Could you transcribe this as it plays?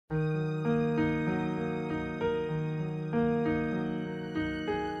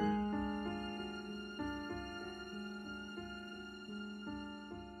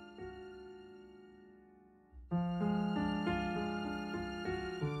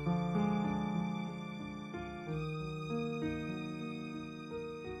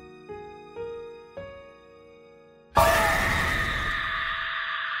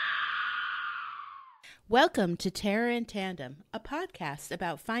Welcome to Terror in Tandem, a podcast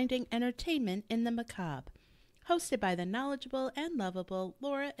about finding entertainment in the macabre, hosted by the knowledgeable and lovable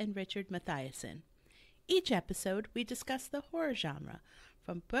Laura and Richard Mathiasen. Each episode, we discuss the horror genre,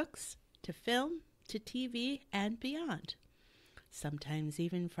 from books to film to TV and beyond, sometimes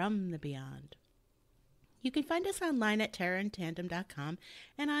even from the beyond. You can find us online at terrorintandem.com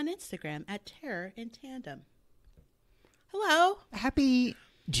and on Instagram at terrorintandem. Hello. Happy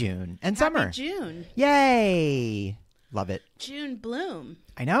June and summer. Happy June. Yay. Love it. June bloom.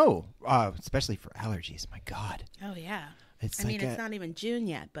 I know. Especially for allergies. My God. Oh, yeah. It's it's not even June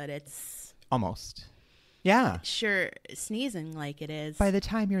yet, but it's almost. Yeah. sure sneezing like it is. By the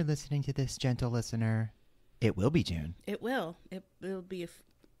time you're listening to this, gentle listener, it will be June. It will. It will be a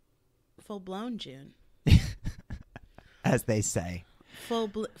full-blown June. As they say.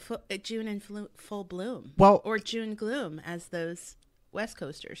 June in full bloom. Well, or June gloom, as those West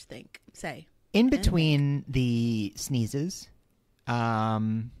Coasters say. In between the sneezes,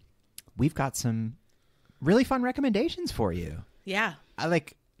 we've got some really fun recommendations for you. Yeah. I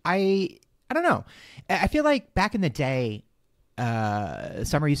don't know. I feel like back in the day,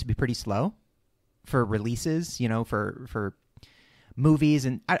 summer used to be pretty slow for releases, for movies,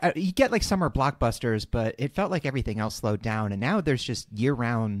 and you get like summer blockbusters, but it felt like everything else slowed down, and now there's just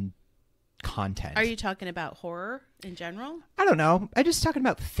year-round content. Are you talking about horror in general? I don't know. I'm just talking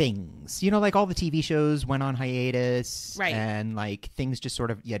about things. Like all the TV shows went on hiatus, right? And like things just sort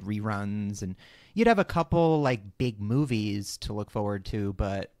of, you had reruns, and you'd have a couple like big movies to look forward to,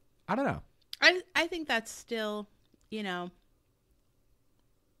 but I don't know. I think that's still, gonna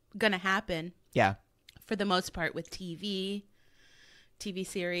happen. Yeah. For the most part with TV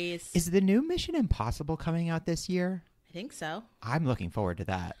series. Is the new Mission Impossible coming out this year? I think so. I'm looking forward to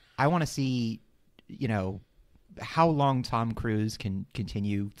that. I want to see, how long Tom Cruise can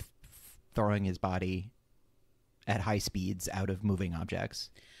continue throwing his body at high speeds out of moving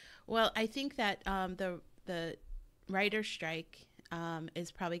objects. Well, I think that the writer's strike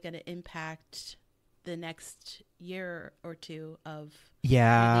is probably going to impact the next year or two of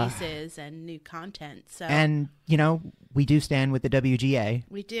releases and new content. So, and we do stand with the WGA.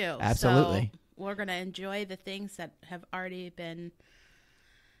 We do. Absolutely. So we're going to enjoy the things that have already been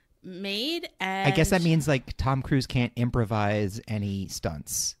made. And I guess that means like Tom Cruise can't improvise any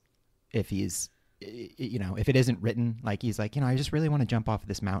stunts if he's, if it isn't written, like he's like, I just really want to jump off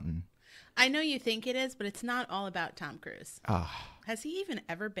this mountain. I know you think it is, but it's not all about Tom Cruise. Oh. Has he even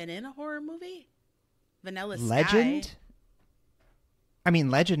ever been in a horror movie? Vanilla Sky. Legend? I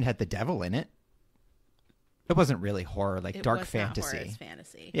mean, Legend had the devil in it. It wasn't really horror, like dark fantasy. Not horror, it's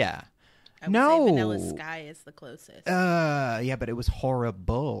fantasy. Yeah. I would say Vanilla Sky is the closest. Yeah, but it was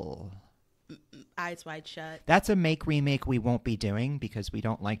horrible. Eyes Wide Shut. That's a remake we won't be doing because we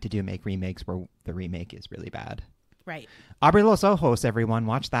don't like to do remakes where the remake is really bad. Right. Abre los Ojos, everyone.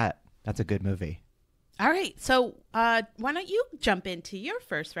 Watch that. That's a good movie. All right. So why don't you jump into your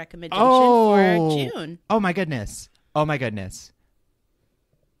first recommendation for June? Oh, my goodness. I'm going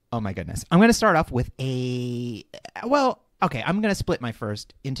to start off with I'm going to split my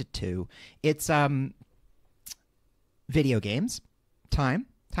first into two. It's video games. Time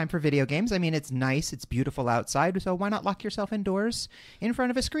for video games. I mean, it's nice. It's beautiful outside. So why not lock yourself indoors in front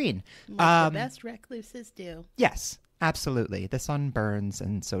of a screen? Like the best recluses do. Yes, absolutely. The sun burns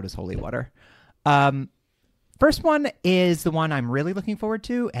and so does holy water. First one is the one I'm really looking forward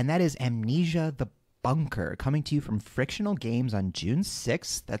to, and that is Amnesia: The Bunker, coming to you from Frictional Games on June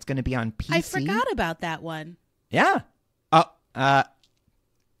 6th. That's going to be on PC. I forgot about that one. Yeah. Oh,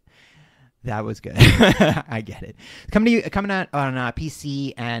 that was good. I get it. Coming out on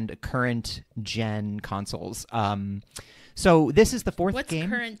PC and current gen consoles. So this is the fourth game.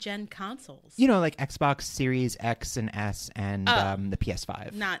 What's current gen consoles? Like Xbox Series X and S and the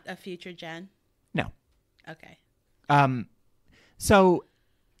PS5. Not a future gen? No. Okay. So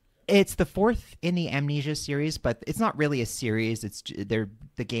it's the fourth in the Amnesia series, but it's not really a series. The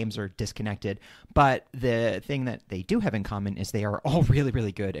games are disconnected. But the thing that they do have in common is they are all really,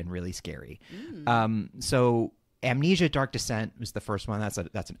 really good and really scary. So Amnesia: Dark Descent was the first one. That's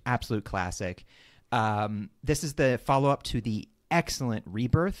an absolute classic. This is the follow-up to the excellent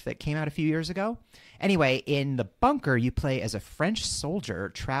Rebirth that came out a few years ago. Anyway, in The Bunker, you play as a French soldier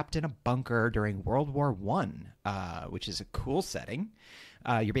trapped in a bunker during World War I, which is a cool setting.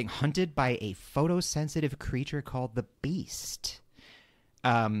 You're being hunted by a photosensitive creature called the Beast.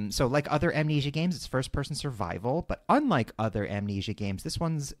 So like other Amnesia games, it's first-person survival, but unlike other Amnesia games, this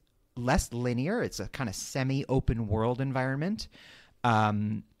one's less linear. It's a kind of semi-open world environment.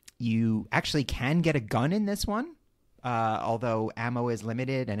 You actually can get a gun in this one. although ammo is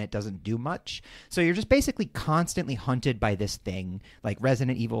limited and it doesn't do much. So you're just basically constantly hunted by this thing, like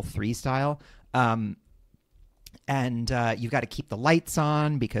Resident Evil 3 style. And you've got to keep the lights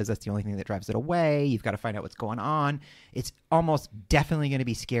on because that's the only thing that drives it away. You've got to find out what's going on. It's almost definitely going to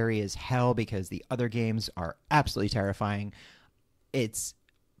be scary as hell because the other games are absolutely terrifying. It's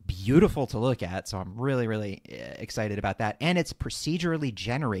beautiful to look at, so I'm really, really excited about that. And it's procedurally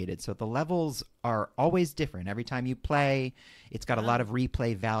generated, so the levels are always different. Every time you play, it's got a lot of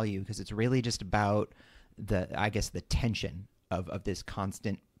replay value because it's really just about the tension of this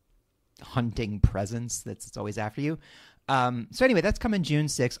constant hunting presence that's always after you. So anyway, that's coming June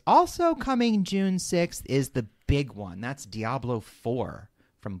 6th. Also coming June 6th is the big one. That's Diablo 4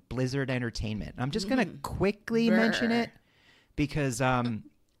 from Blizzard Entertainment. I'm just going to quickly mention it because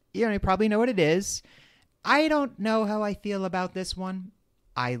you probably know what it is. I don't know how I feel about this one.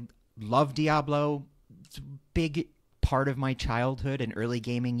 I love Diablo. It's a big part of my childhood and early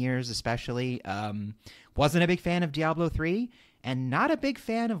gaming years especially. Wasn't a big fan of Diablo 3. And not a big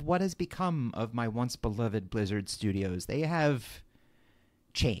fan of what has become of my once beloved Blizzard Studios. They have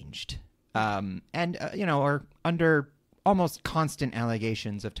changed, and are under almost constant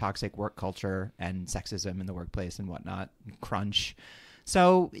allegations of toxic work culture and sexism in the workplace and whatnot, crunch.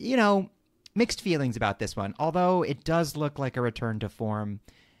 So, mixed feelings about this one. Although it does look like a return to form.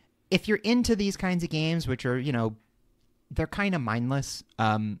 If you're into these kinds of games, which are they're kind of mindless,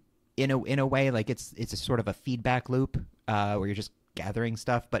 in a way, like it's a sort of a feedback loop. Where you're just gathering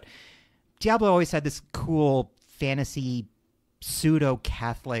stuff. But Diablo always had this cool fantasy,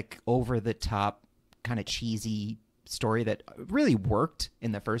 pseudo-Catholic, over-the-top, kind of cheesy story that really worked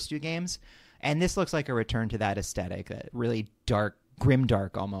in the first two games. And this looks like a return to that aesthetic, that really dark,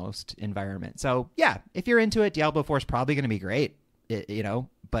 grimdark almost environment. So, yeah, if you're into it, Diablo 4 is probably going to be great,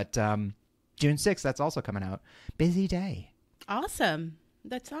 But June 6th, that's also coming out. Busy day. Awesome.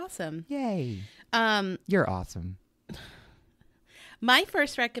 That's awesome. Yay. You're awesome. My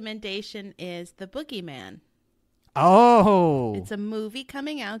first recommendation is The Boogeyman. Oh. It's a movie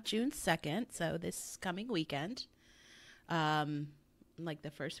coming out June 2nd, so this coming weekend. Like the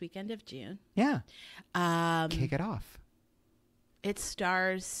first weekend of June. Yeah. Kick it off. It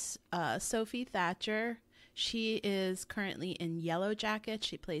stars Sophie Thatcher. She is currently in Yellow Jacket.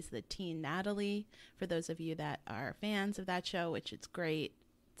 She plays the teen Natalie, for those of you that are fans of that show, which it's great.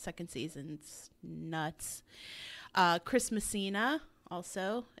 Second season's nuts. Chris Messina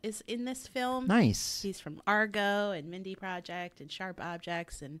also is in this film. Nice. He's from Argo and Mindy Project and Sharp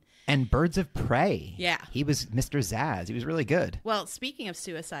Objects and Birds of Prey. Yeah. He was Mr. Zaz. He was really good. Well, speaking of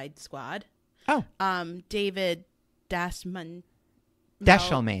Suicide Squad. Oh. David Dashalmain. Yeah.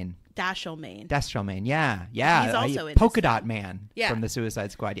 Yeah. He's also in Polka Dot Man from the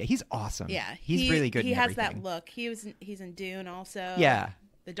Suicide Squad. Yeah, he's awesome. Yeah. He's really good. He in has everything. that look. He's in Dune also. Yeah.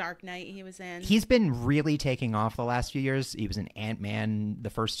 The Dark Knight he was in. He's been really taking off the last few years. He was in Ant-Man, the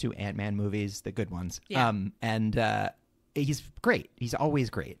first two Ant-Man movies, the good ones. Yeah. And he's great. He's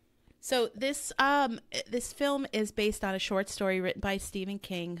always great. So this film is based on a short story written by Stephen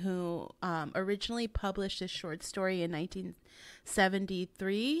King, who originally published this short story in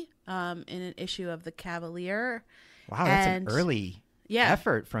 1973 in an issue of The Cavalier. Wow, that's an early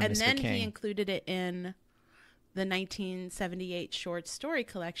effort from Mr. King. And then he included it in the 1978 short story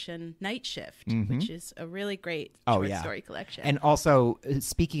collection Night Shift, which is a really great short story collection. And also,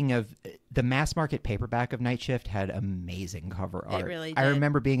 speaking of, the mass market paperback of Night Shift had amazing cover art. It really did. I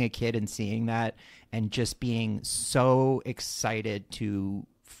remember being a kid and seeing that and just being so excited to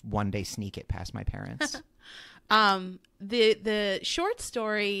one day sneak it past my parents. The short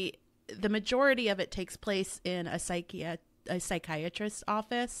story, the majority of it takes place in a psychiatrist's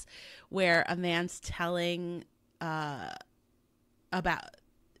office where a man's telling about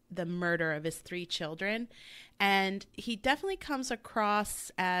the murder of his 3 children, and he definitely comes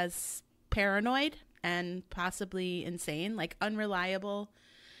across as paranoid and possibly insane, like unreliable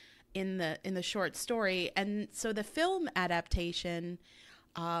in the short story. And so the film adaptation,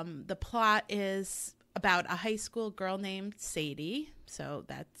 the plot is about a high school girl named Sadie, so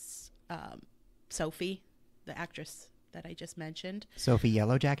that's Sophie, the actress that I just mentioned. Sophie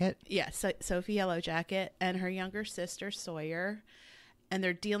Yellow Jacket? Yes, Sophie Yellow Jacket, and her younger sister Sawyer, and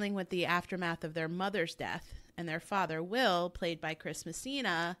they're dealing with the aftermath of their mother's death. And their father, Will, played by Chris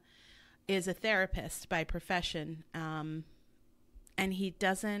Messina, is a therapist by profession, and he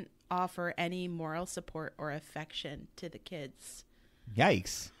doesn't offer any moral support or affection to the kids.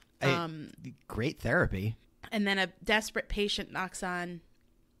 Yikes. Great therapy. And then a desperate patient knocks on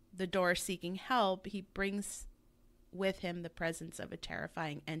the door seeking help. He brings with him the presence of a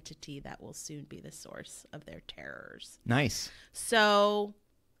terrifying entity that will soon be the source of their terrors. Nice. So,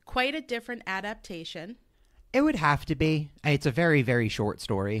 quite a different adaptation. It would have to be. It's a very, very short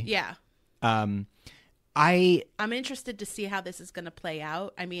story. Yeah. I'm interested to see how this is going to play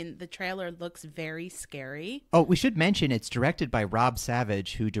out. I mean, the trailer looks very scary. Oh, we should mention it's directed by Rob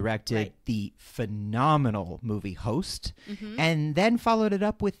Savage, who directed the phenomenal movie Host, and then followed it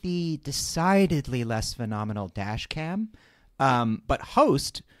up with the decidedly less phenomenal Dashcam. But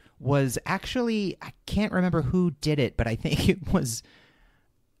Host was actually, I can't remember who did it, but I think it was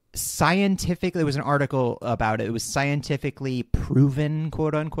scientifically, there was an article about it. It was scientifically proven,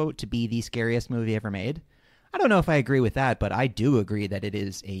 quote unquote, to be the scariest movie ever made. I don't know if I agree with that, but I do agree that it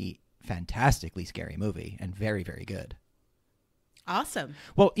is a fantastically scary movie and very, very good. Awesome.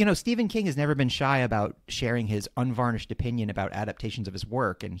 Well, Stephen King has never been shy about sharing his unvarnished opinion about adaptations of his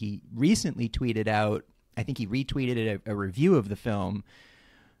work, and he recently tweeted out, I think he retweeted a review of the film.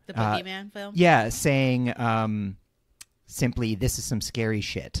 The Boogeyman film? Yeah, saying simply, this is some scary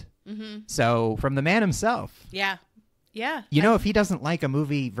shit. Mm-hmm. So, from the man himself. Yeah. Yeah. If he doesn't like a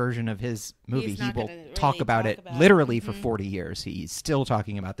movie version of his movie, he will talk about it literally for 40 years. He's still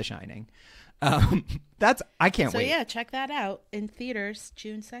talking about The Shining. I can't wait. So yeah, check that out in theaters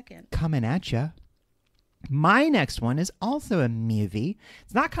June 2nd. Coming at ya. My next one is also a movie.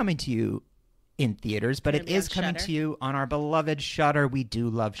 It's not coming to you in theaters, but it is coming to you on our beloved Shudder. We do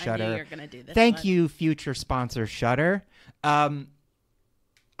love Shudder. I knew you were going to do this. Thank you, future sponsor Shudder. I'm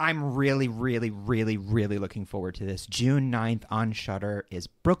really, really, really, really looking forward to this. June 9th on Shudder is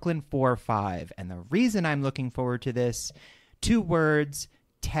Brooklyn 4-5. And the reason I'm looking forward to this, 2 words,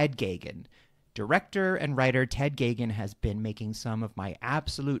 Ted Gagin. Director and writer Ted Gagin has been making some of my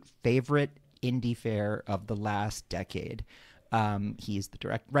absolute favorite indie fare of the last decade. He's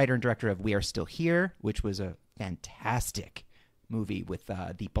the writer and director of We Are Still Here, which was a fantastic movie with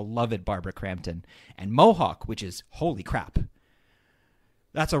the beloved Barbara Crampton, and Mohawk, which is, holy crap.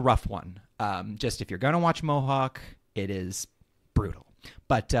 That's a rough one. Just if you're going to watch Mohawk, it is brutal.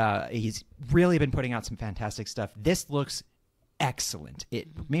 But he's really been putting out some fantastic stuff. This looks excellent.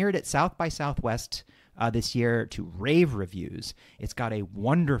 It premiered at South by Southwest this year to rave reviews. It's got a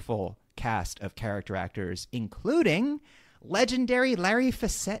wonderful cast of character actors, including legendary Larry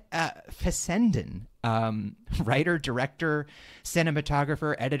Fessenden, writer, director,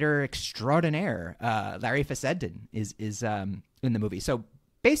 cinematographer, editor extraordinaire. Larry Fessenden is in the movie. So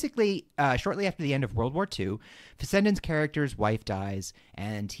basically, shortly after the end of World War II, Fessenden's character's wife dies,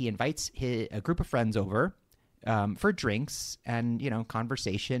 and he invites a group of friends over for drinks and,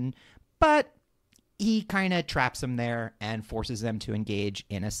 conversation. But he kind of traps them there and forces them to engage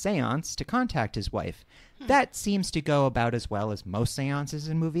in a seance to contact his wife. That seems to go about as well as most seances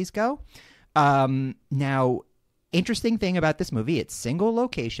in movies go. Now, interesting thing about this movie, it's single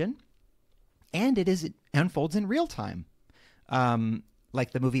location, and it unfolds in real time.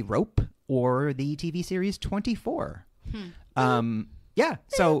 Like the movie Rope or the TV series 24. Yeah,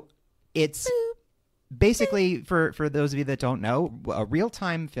 so it's basically, for those of you that don't know, a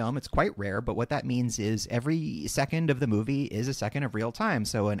real-time film, it's quite rare, but what that means is every second of the movie is a second of real time.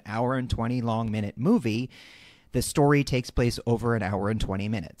 So an hour and 20 long minute movie, the story takes place over an hour and 20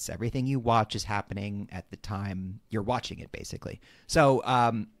 minutes. Everything you watch is happening at the time you're watching it, basically. So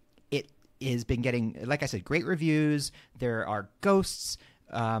it has been getting, like I said, great reviews. There are ghosts.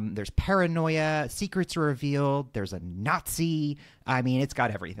 There's paranoia. Secrets are revealed. There's a Nazi. I mean, it's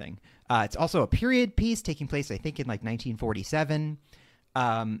got everything. It's also a period piece taking place, I think, in like 1947.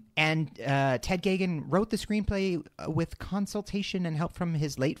 And Ted Gagin wrote the screenplay with consultation and help from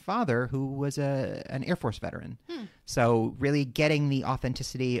his late father, who was an Air Force veteran. So really getting the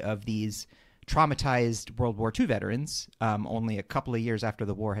authenticity of these traumatized World War II veterans only a couple of years after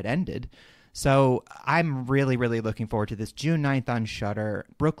the war had ended. So I'm really, really looking forward to this. June 9th on Shudder,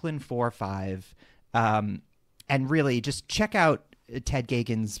 Brooklyn 4-5. And really just check out Ted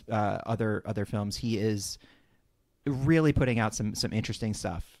Gagin's other films. He is really putting out some interesting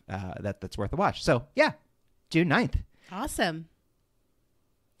stuff that's worth a watch. So, yeah, June 9th. Awesome.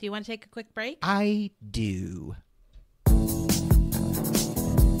 Do you want to take a quick break? I do.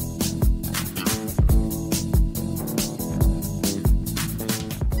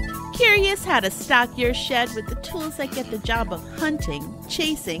 Curious how to stock your shed with the tools that get the job of hunting,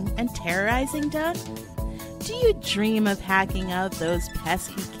 chasing, and terrorizing done? Do you dream of hacking out those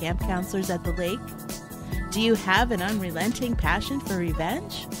pesky camp counselors at the lake? Do you have an unrelenting passion for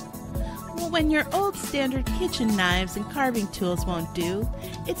revenge? Well, when your old standard kitchen knives and carving tools won't do,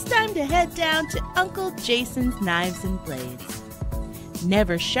 it's time to head down to Uncle Jason's Knives and Blades.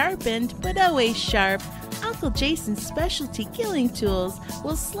 Never sharpened, but always sharp, Uncle Uncle Jason's specialty killing tools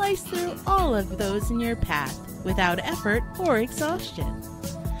will slice through all of those in your path without effort or exhaustion.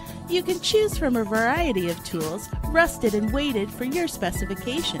 You can choose from a variety of tools rusted and weighted for your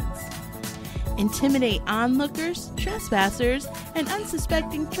specifications. Intimidate onlookers, trespassers, and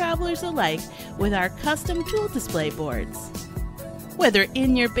unsuspecting travelers alike with our custom tool display boards. Whether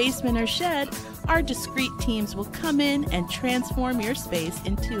in your basement or shed, our discreet teams will come in and transform your space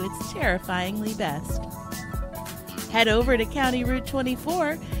into its terrifyingly best. Head over to County Route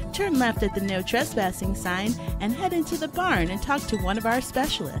 24, turn left at the no trespassing sign, and head into the barn and talk to one of our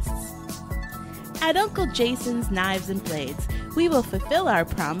specialists. At Uncle Jason's Knives and Blades, we will fulfill our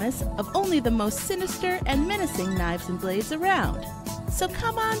promise of only the most sinister and menacing knives and blades around. So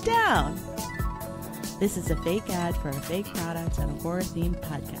come on down. This is a fake ad for a fake product and a horror-themed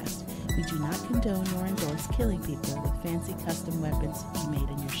podcast. We do not condone nor endorse killing people with fancy custom weapons you made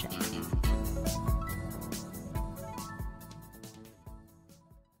in your shed.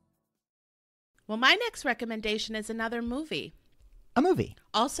 Well, my next recommendation is another movie. A movie.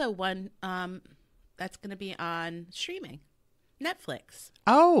 Also one that's going to be on streaming. Netflix.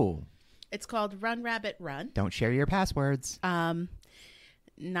 Oh. It's called Run, Rabbit, Run. Don't share your passwords.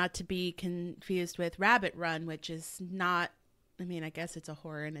 Not to be confused with Rabbit Run, which is not, I mean, I guess it's a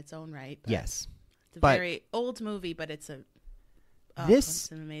horror in its own right. Yes. It's a very old movie, but it's an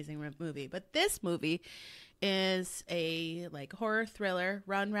amazing movie. But this movie is a horror thriller,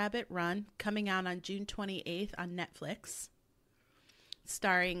 Run, Rabbit, Run, coming out on June 28th on Netflix,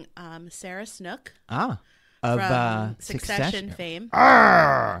 starring Sarah Snook. Of Succession fame.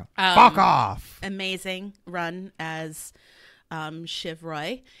 Fuck off. Amazing run as Shiv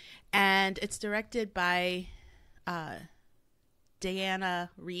Roy. And it's directed by Diana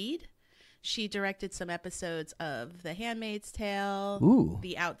Reed. She directed some episodes of The Handmaid's Tale, Ooh.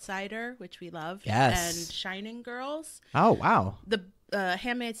 The Outsider, which we love, yes, and Shining Girls. Oh, wow. The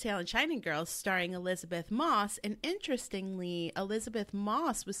Handmaid's Tale and Shining Girls starring Elizabeth Moss. And interestingly, Elizabeth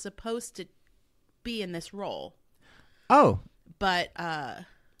Moss was supposed to be in this role. Oh. But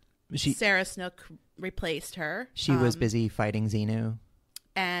Sarah Snook replaced her. She was busy fighting Xenu.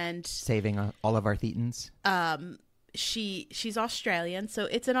 And saving all of our Thetans. She's Australian, so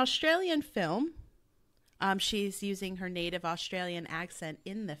it's an Australian film. She's using her native Australian accent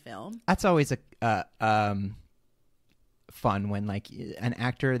in the film. That's always a fun when an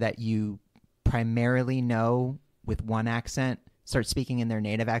actor that you primarily know with one accent starts speaking in their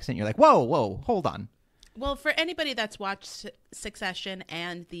native accent. You're like, whoa, hold on. Well, for anybody that's watched Succession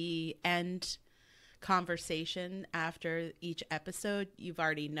and the end conversation after each episode, you've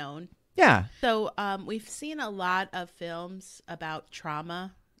already known. Yeah. So we've seen a lot of films about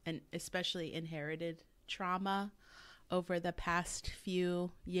trauma, and especially inherited trauma, over the past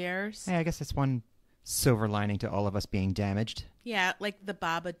few years. Yeah, I guess that's one silver lining to all of us being damaged. Yeah, like The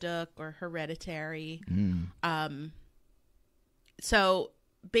Babadook or Hereditary. So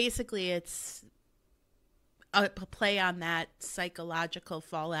basically it's a play on that psychological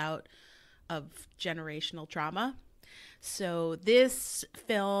fallout of generational trauma. So this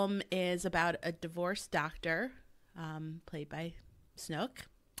film is about a divorced doctor, played by Snook,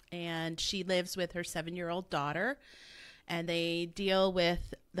 and she lives with her 7-year-old daughter, and they deal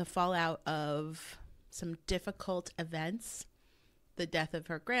with the fallout of some difficult events, the death of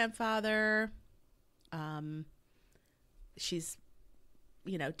her grandfather. She's,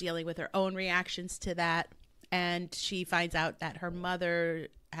 dealing with her own reactions to that, and she finds out that her mother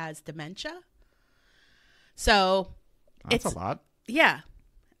has dementia. So that's a lot. Yeah.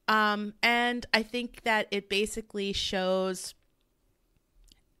 And I think that it basically shows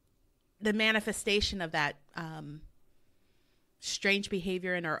the manifestation of that strange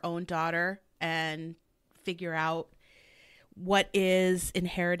behavior in her own daughter, and figure out what is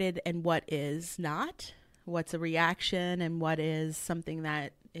inherited and what is not, what's a reaction and what is something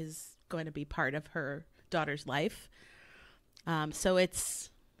that is going to be part of her daughter's life. So it's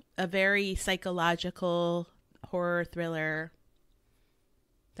a very psychological horror thriller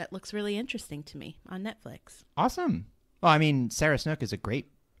that looks really interesting to me on Netflix. Awesome. Well, I mean, Sarah Snook is a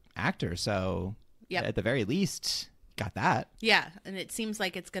great actor, so at the very least, got that. Yeah, and it seems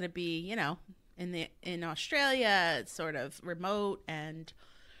like it's going to be, in Australia, it's sort of remote and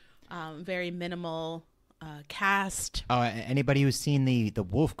very minimal cast. Oh, anybody who's seen the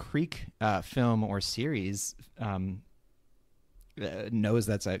Wolf Creek film or series knows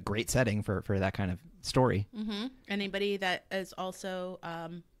that's a great setting for that kind of story. Mm-hmm. Anybody that is also,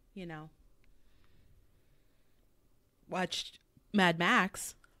 watched Mad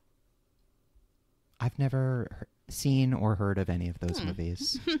Max. I've never seen or heard of any of those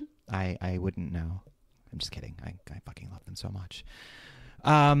movies. I wouldn't know. I'm just kidding. I fucking love them so much.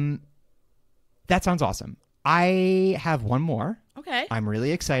 That sounds awesome. I have one more. Okay. I'm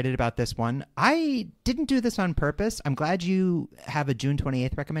really excited about this one. I didn't do this on purpose. I'm glad you have a June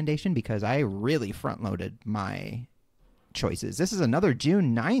 28th recommendation because I really front-loaded my choices. This is another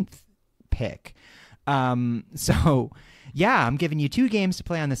June 9th pick. So, yeah, I'm giving you 2 games to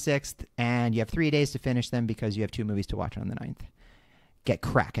play on the 6th, and you have 3 days to finish them because you have 2 movies to watch on the 9th. Get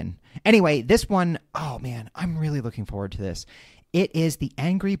cracking. Anyway, this one, oh, man, I'm really looking forward to this. It is The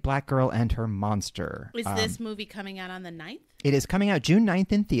Angry Black Girl and Her Monster. Is this movie coming out on the 9th? It is coming out June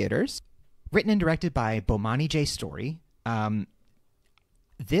 9th in theaters. Written and directed by Bomani J. Story.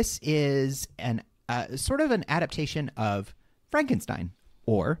 This is an sort of an adaptation of Frankenstein,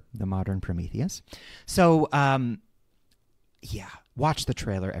 or the modern Prometheus. So, yeah, watch the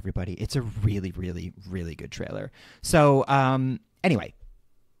trailer, everybody. It's a really, really, really good trailer. So, anyway,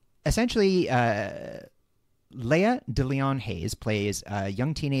 essentially... Leia DeLeon Hayes plays a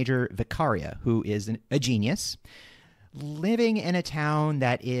young teenager, Vicaria, who is a genius, living in a town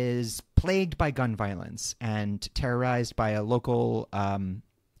that is plagued by gun violence and terrorized by a local kind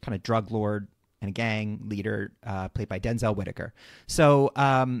of drug lord and a gang leader played by Denzel Whitaker. So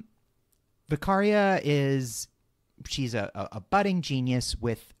Vicaria she's a budding genius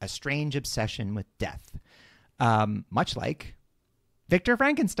with a strange obsession with death, much like Victor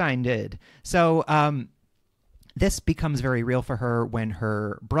Frankenstein did. So this becomes very real for her when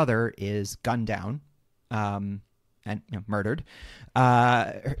her brother is gunned down and murdered.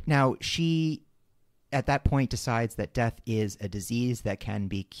 Now, she, at that point, decides that death is a disease that can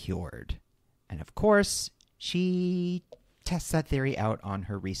be cured. And, of course, she tests that theory out on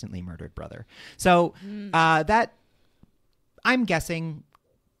her recently murdered brother. So that, I'm guessing,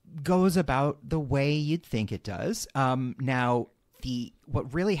 goes about the way you'd think it does. Now,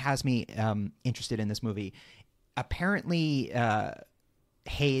 what really has me interested in this movie, apparently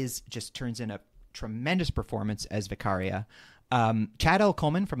Hayes just turns in a tremendous performance as Vicaria. Chad L.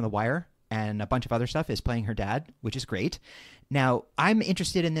 Coleman from The Wire and a bunch of other stuff is playing her dad, which is great. Now, I'm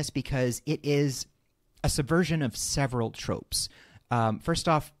interested in this because it is a subversion of several tropes. First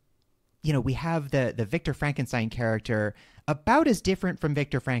off, we have the Victor Frankenstein character about as different from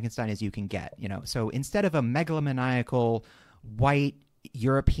Victor Frankenstein as you can get. So instead of a megalomaniacal white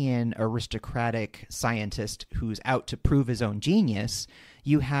European aristocratic scientist who's out to prove his own genius,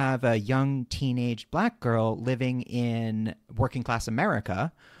 you have a young teenage black girl living in working class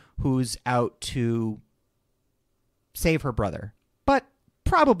America who's out to save her brother, but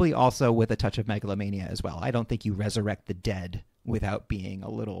probably also with a touch of megalomania as well. I don't think you resurrect the dead without being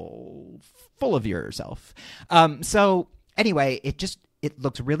a little full of yourself. So anyway, it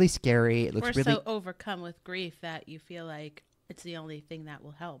looks really scary. It looks really so overcome with grief that you feel like it's the only thing that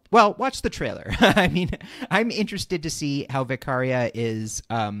will help. Well, watch the trailer. I mean, I'm interested to see how Vicaria is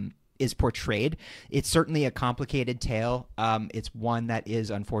portrayed. It's certainly a complicated tale. It's one that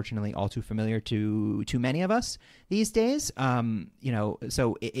is unfortunately all too familiar to many of us these days.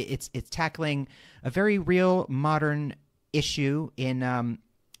 So it's tackling a very real modern issue in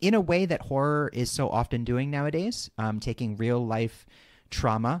a way that horror is so often doing nowadays, taking real life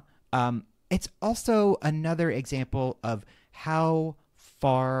trauma. It's also another example of how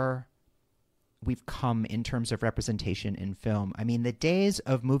far we've come in terms of representation in film. I mean, the days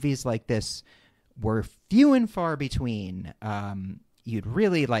of movies like this were few and far between. You'd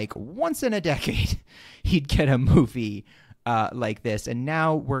really, once in a decade, you'd get a movie like this. And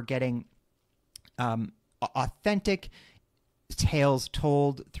now we're getting authentic tales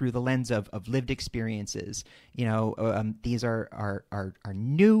told through the lens of lived experiences. These are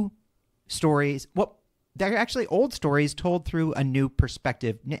new stories. Well, they're actually old stories told through a new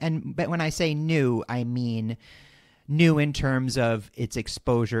perspective. But when I say new, I mean new in terms of its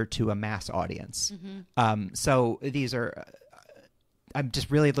exposure to a mass audience. Mm-hmm. So these are... I'm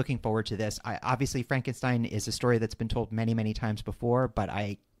just really looking forward to this. Obviously, Frankenstein is a story that's been told many, many times before, but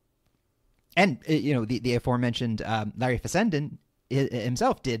the aforementioned Larry Fessenden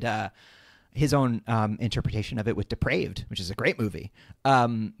himself did his own interpretation of it with Depraved, which is a great movie.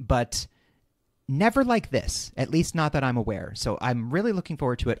 But never like this, at least not that I'm aware. So I'm really looking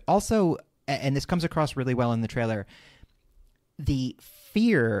forward to it. Also, and this comes across really well in the trailer, the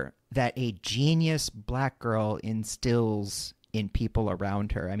fear that a genius black girl instills in people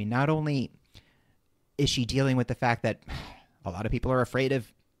around her. I mean, not only is she dealing with the fact that a lot of people are afraid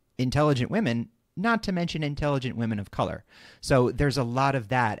of intelligent women, not to mention intelligent women of color. So there's a lot of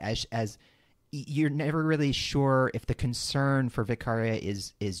that as you're never really sure if the concern for Vicaria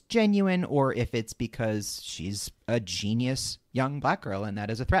is genuine or if it's because she's a genius young black girl and that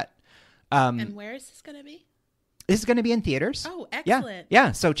is a threat. And where is this going to be? This is going to be in theaters. Oh, excellent.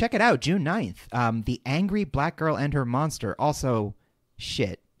 Yeah, so check it out, June 9th. The Angry Black Girl and Her Monster. Also,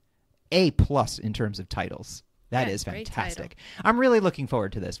 A+ in terms of titles. That is fantastic. I'm really looking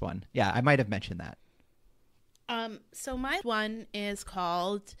forward to this one. Yeah, I might have mentioned that. So my one is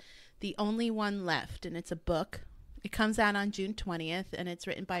called The Only One Left, and it's a book. It comes out on June 20th, and it's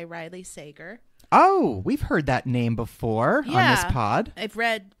written by Riley Sager. Oh, we've heard that name before on this pod. I've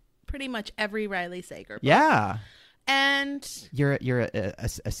read pretty much every Riley Sager book. Yeah. And you're a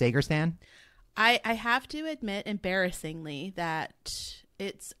Sager stan? I have to admit, embarrassingly, that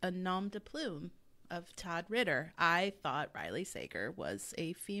it's a nom de plume of Todd Ritter. I thought Riley Sager was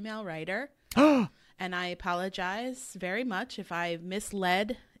a female writer. And I apologize very much if I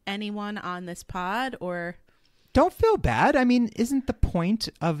misled anyone on this pod or... Don't feel bad. I mean, isn't the point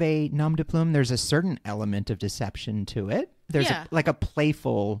of a nom de plume, there's a certain element of deception to it. There's a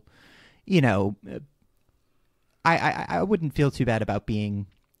playful, I wouldn't feel too bad about being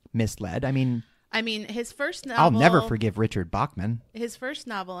misled. I mean, his first novel... I'll never forgive Richard Bachman. His first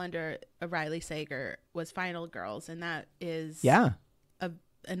novel under Riley Sager was Final Girls, and that is an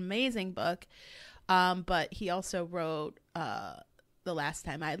amazing book. But he also wrote The Last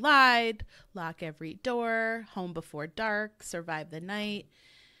Time I Lied, Lock Every Door, Home Before Dark, Survive the Night,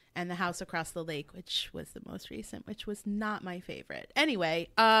 and The House Across the Lake, which was the most recent, which was not my favorite. Anyway,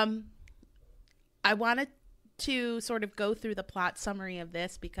 I wanted to sort of go through the plot summary of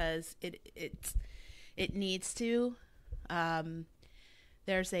this because it needs to.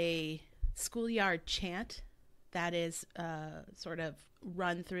 There's a schoolyard chant that is sort of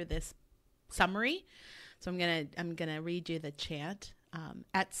run through this summary. So I'm gonna read you the chant.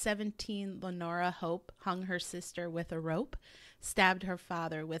 At 17, Lenora Hope hung her sister with a rope, stabbed her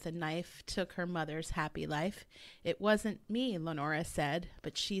father with a knife, took her mother's happy life. It wasn't me, Lenora said,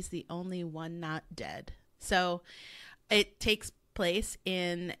 but she's the only one not dead. So it takes place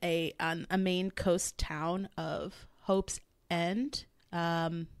in a Maine coast town of Hope's End.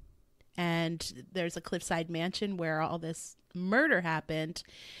 And there's a cliffside mansion where all this murder happened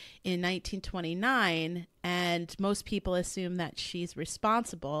in 1929, and most people assume that she's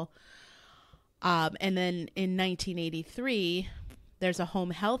responsible. And then in 1983, there's a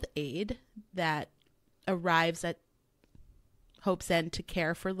home health aide that arrives at Hope's End to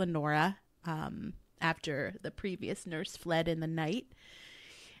care for Lenora after the previous nurse fled in the night.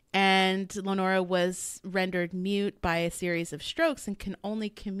 And Lenora was rendered mute by a series of strokes and can only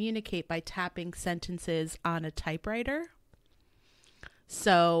communicate by tapping sentences on a typewriter.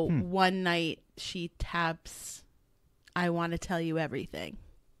 So one night she taps, "I want to tell you everything."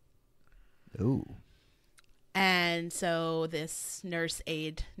 Ooh. And so this nurse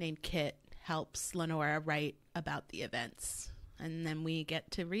aide named Kit helps Lenora write about the events. And then we get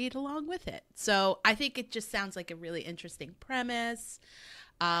to read along with it. So I think it just sounds like a really interesting premise.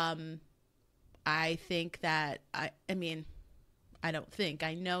 I think that, I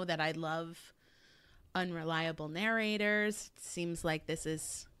know that I love unreliable narrators. It seems like this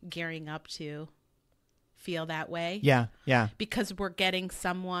is gearing up to feel that way. Yeah. Because we're getting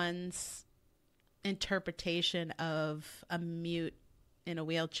someone's interpretation of a mute in a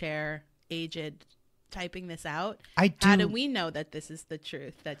wheelchair, aged, typing this out. How do we know that this is the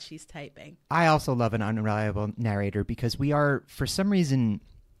truth that she's typing? I also love an unreliable narrator because we are, for some reason,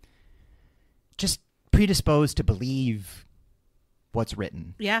 just predisposed to believe what's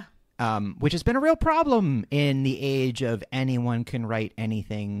written. Yeah. Which has been a real problem in the age of anyone can write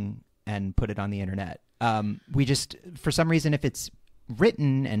anything and put it on the internet. We just, for some reason, if it's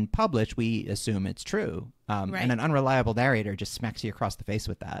written and published, we assume it's true. Right. And an unreliable narrator just smacks you across the face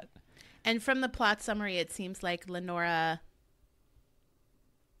with that. And from the plot summary, it seems like Lenora,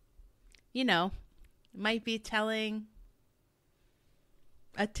 might be telling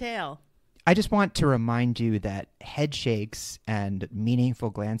a tale. I just want to remind you that head shakes and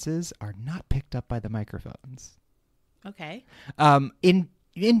meaningful glances are not picked up by the microphones. Okay.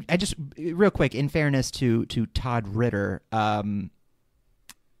 I just real quick, in fairness to Todd Ritter,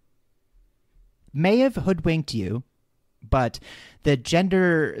 may have hoodwinked you, but the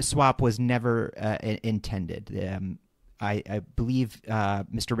gender swap was never intended. I believe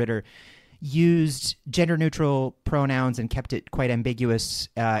Mr. Ritter used gender-neutral pronouns and kept it quite ambiguous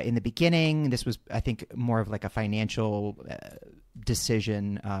in the beginning. This was, I think, more of like a financial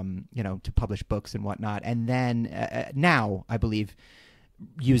decision, to publish books and whatnot. And then now, I believe,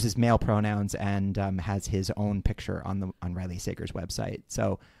 uses male pronouns and has his own picture on Riley Sager's website.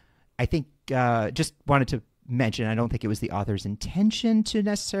 So I think just wanted to mention, I don't think it was the author's intention to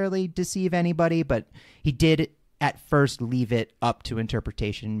necessarily deceive anybody, but he did at first leave it up to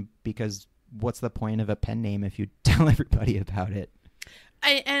interpretation, because what's the point of a pen name if you tell everybody about it?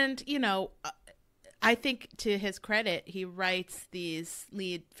 I think to his credit, he writes these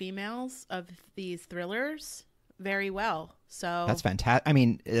lead females of these thrillers very well. So that's fantastic. I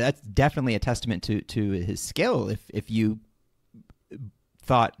mean, that's definitely a testament to his skill. If you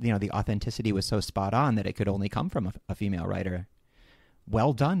thought, the authenticity was so spot on that it could only come from a female writer.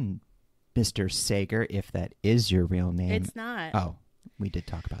 Well done, Mr. Sager, if that is your real name. It's not. Oh, we did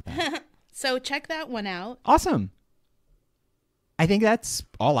talk about that. So check that one out. Awesome. I think that's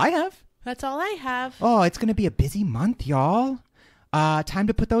all I have. That's all I have. Oh, it's going to be a busy month, y'all. Time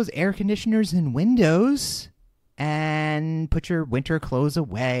to put those air conditioners in windows and put your winter clothes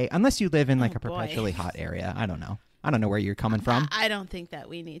away. Unless you live in a perpetually hot area. I don't know. I don't know where you're coming from. I don't think that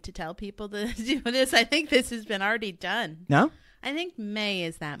we need to tell people to do this. I think this has been already done. No? I think May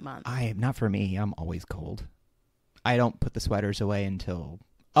is that month. Not for me. I'm always cold. I don't put the sweaters away until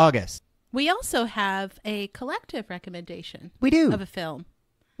August. We also have a collective recommendation. We do. Of a film.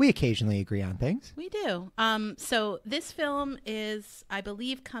 We occasionally agree on things. We do. So this film is, I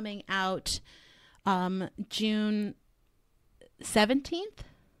believe, coming out June 17th.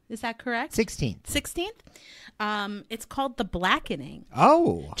 Is that correct? 16th. 16th. It's called The Blackening.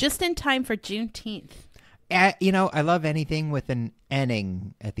 Oh. Just in time for Juneteenth. I love anything with an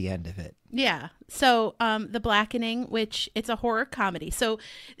ending at the end of it. Yeah. So The Blackening, which it's a horror comedy. So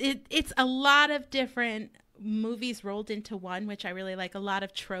it's a lot of different movies rolled into one, which I really like. A lot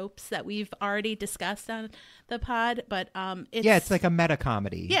of tropes that we've already discussed on the pod. But it's like a meta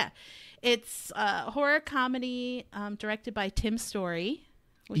comedy. Yeah. It's a horror comedy directed by Tim Story.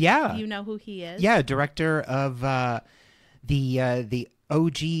 Yeah. You know who he is. Yeah, director of the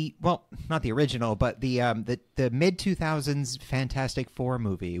OG, well, not the original, but the mid-2000s Fantastic Four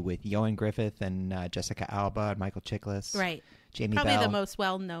movie with Ewan Griffith and Jessica Alba and Michael Chiklis. Right. Jamie Probably Bell. the most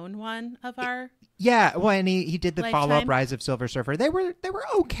well-known one of our Yeah, well, and he did the Lifetime. follow-up Rise of Silver Surfer. They were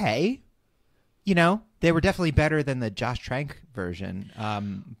okay. They were definitely better than the Josh Trank version.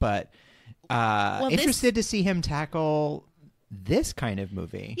 But interested to see him tackle this kind of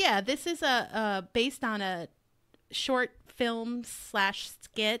movie. Yeah, this is based on a short film /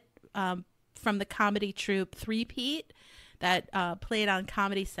 skit from the comedy troupe Three Pete that played on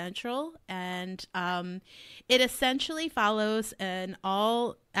Comedy Central, and it essentially follows an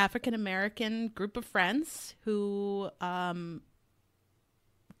all African American group of friends who go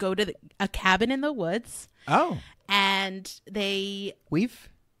to a cabin in the woods. Oh, and we've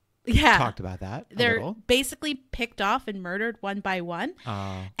talked about that. They're basically picked off and murdered one by one.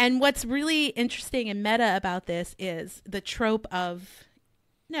 And what's really interesting and meta about this is the trope of,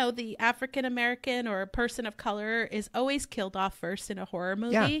 the African American or a person of color is always killed off first in a horror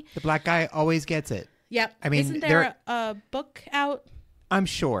movie. Yeah, the black guy always gets it. Yep. I mean, isn't there a book out? I'm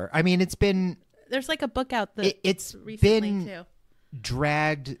sure. I mean, there's like a book out that it's recently been too.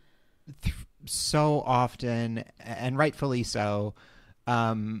 Dragged so often, and rightfully so.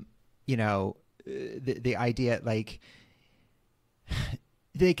 The idea, like,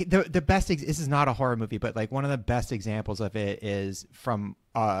 the best this is not a horror movie, but like one of the best examples of it is from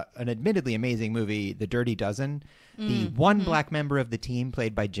an admittedly amazing movie, The Dirty Dozen. The one black member of the team,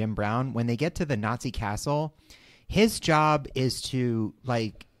 played by Jim Brown, when they get to the Nazi castle, his job is to,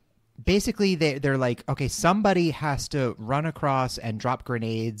 like, basically they're like, okay, somebody has to run across and drop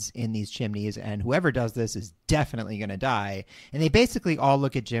grenades in these chimneys, and whoever does this is definitely going to die. And they basically all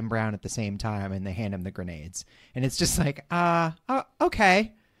look at Jim Brown at the same time, and they hand him the grenades. And it's just like,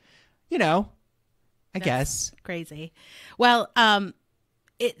 okay, I guess. Crazy. Well,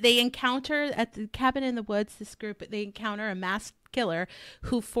 they encounter at the cabin in the woods, this group, they encounter a masked killer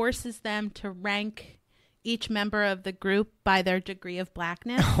who forces them to rank each member of the group by their degree of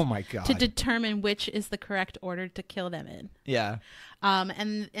blackness. Oh my God. To determine which is the correct order to kill them in. Yeah.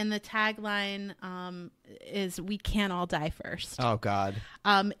 And the tagline is "We can't all die first." Oh God.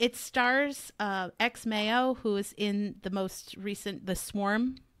 It stars Ex Mayo, who is in the most recent The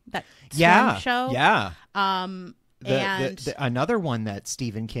Swarm, Swarm show. Yeah. And another one that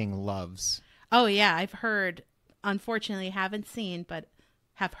Stephen King loves. Oh yeah, I've heard. Unfortunately, haven't seen, but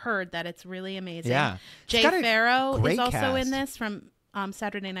have heard that it's really amazing. Yeah. Jay Farrow is also cast in this from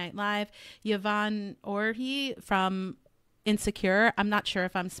Saturday Night Live. Yvonne Orji from Insecure. I'm not sure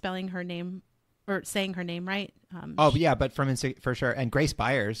if I'm spelling her name or saying her name right. But from for sure. And Grace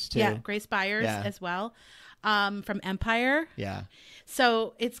Byers too. Yeah, Grace Byers as well. From Empire. Yeah.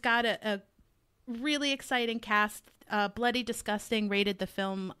 So it's got a really exciting cast. Bloody Disgusting rated the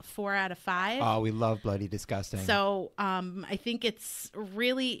film 4 out of 5. Oh, we love Bloody Disgusting. So I think it's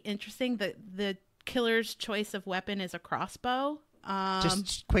really interesting. The killer's choice of weapon is a crossbow.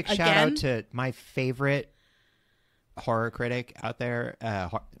 Just quick shout out to my favorite horror critic out there,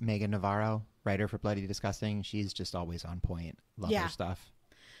 Megan Navarro, writer for Bloody Disgusting. She's just always on point. Love her stuff.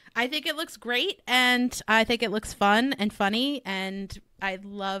 I think it looks great, and I think it looks fun and funny, and I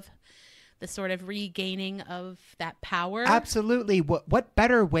love the sort of regaining of that power. Absolutely. What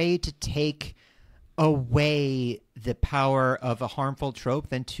better way to take away the power of a harmful trope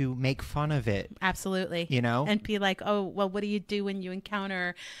than to make fun of it? Absolutely. You know? And be like, oh, well, what do you do when you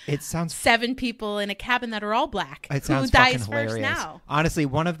encounter 7 people in a cabin that are all black? It sounds Who dies fucking hilarious. first now? Honestly,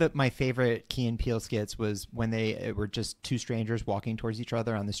 one of my favorite Key and Peele skits was when they were just two strangers walking towards each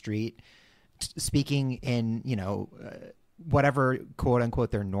other on the street, speaking in, whatever quote unquote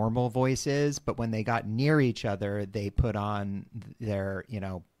their normal voice is, but when they got near each other, they put on their,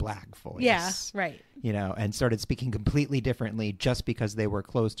 black voice. Yeah, right. And started speaking completely differently just because they were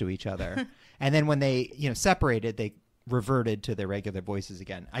close to each other. And then when they, separated, they reverted to their regular voices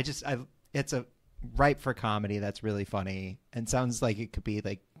again. It's a ripe for comedy. That's really funny and sounds like it could be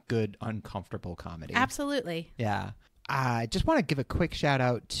like good, uncomfortable comedy. Absolutely. Yeah. I just want to give a quick shout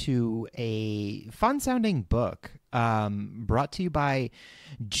out to a fun sounding book brought to you by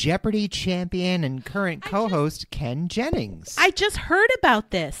Jeopardy champion and current co-host Ken Jennings. I just heard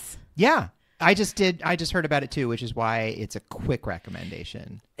about this. Yeah, I just heard about it too, which is why it's a quick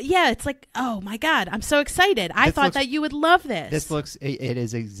recommendation. Yeah, it's like, oh my God, I'm so excited. I thought that you would love this. It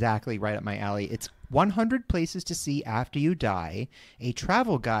is exactly right up my alley. It's 100 Places to See After You Die, a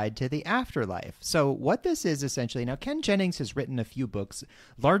travel guide to the afterlife. So what this is essentially, now Ken Jennings has written a few books,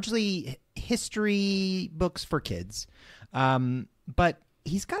 largely history books for kids, but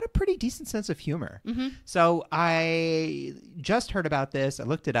he's got a pretty decent sense of humor. Mm-hmm. So I just heard about this, I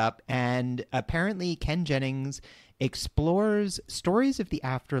looked it up, and apparently Ken Jennings explores stories of the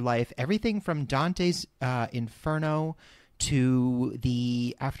afterlife, everything from Dante's Inferno to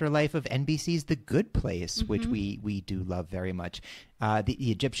the afterlife of NBC's The Good Place, mm-hmm. which we do love very much. The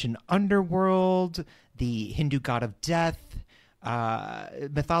Egyptian underworld, the Hindu god of death,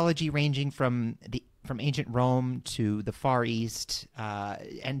 mythology ranging from ancient Rome to the Far East,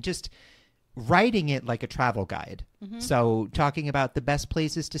 and just writing it like a travel guide. Mm-hmm. So talking about the best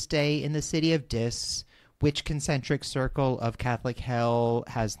places to stay in the city of Dis, which concentric circle of Catholic hell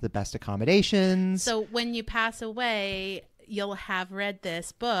has the best accommodations. So when you pass away, you'll have read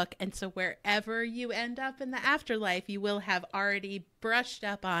this book, and so wherever you end up in the afterlife, you will have already brushed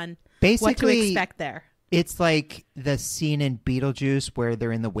up on what to expect there. It's like the scene in Beetlejuice where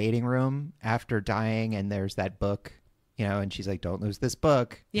they're in the waiting room after dying, and there's that book, and she's like, don't lose this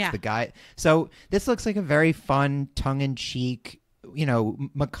book. Yeah. It's the guy. So this looks like a very fun, tongue-in-cheek,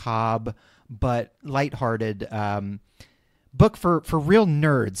 macabre, but lighthearted book for real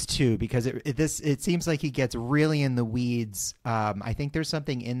nerds too, because it seems like he gets really in the weeds. I think there's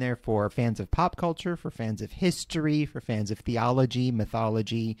something in there for fans of pop culture, for fans of history, for fans of theology,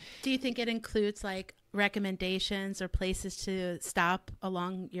 mythology. Do you think it includes like recommendations or places to stop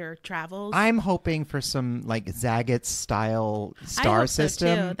along your travels? I'm hoping for some like Zagat's style star system.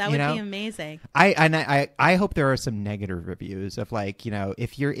 So too. That would be amazing. I hope there are some negative reviews of like,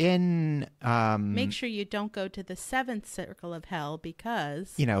 if you're in make sure you don't go to the 7th circle of hell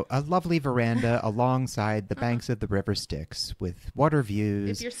because a lovely veranda alongside the banks of the river Styx with water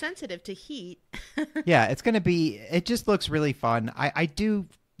views. If you're sensitive to heat. Yeah, it just looks really fun. I do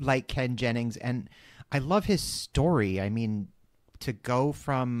like Ken Jennings, and I love his story. I mean, to go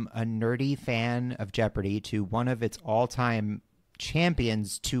from a nerdy fan of Jeopardy to one of its all-time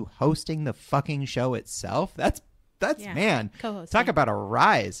champions to hosting the fucking show itself, that's man. Co-hosting. Talk about a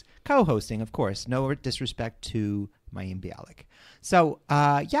rise. Co-hosting, of course. No disrespect to Mayim Bialik. So,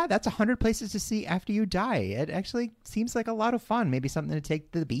 that's 100 Places to See After You Die. It actually seems like a lot of fun. Maybe something to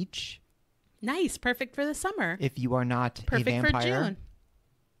take to the beach. Nice. Perfect for the summer. If you are not a vampire. Perfect for June.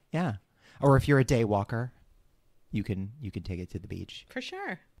 Yeah. Or if you're a day walker, you can take it to the beach. For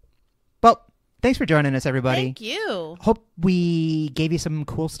sure. Well, thanks for joining us, everybody. Thank you. Hope we gave you some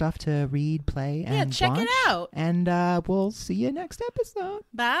cool stuff to read, play, and watch. Yeah, check it out. And we'll see you next episode.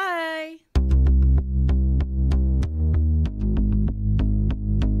 Bye.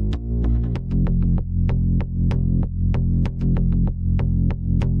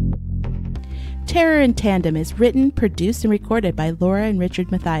 Terror in Tandem is written, produced, and recorded by Laura and Richard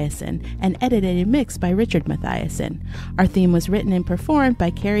Mathiasen, and edited and mixed by Richard Mathiasen. Our theme was written and performed by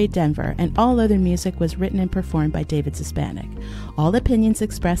Carrie Denver, and all other music was written and performed by David Hispanic. All opinions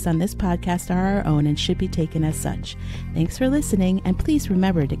expressed on this podcast are our own and should be taken as such. Thanks for listening, and please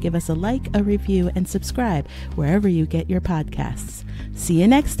remember to give us a like, a review, and subscribe wherever you get your podcasts. See you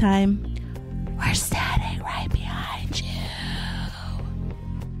next time. We're static.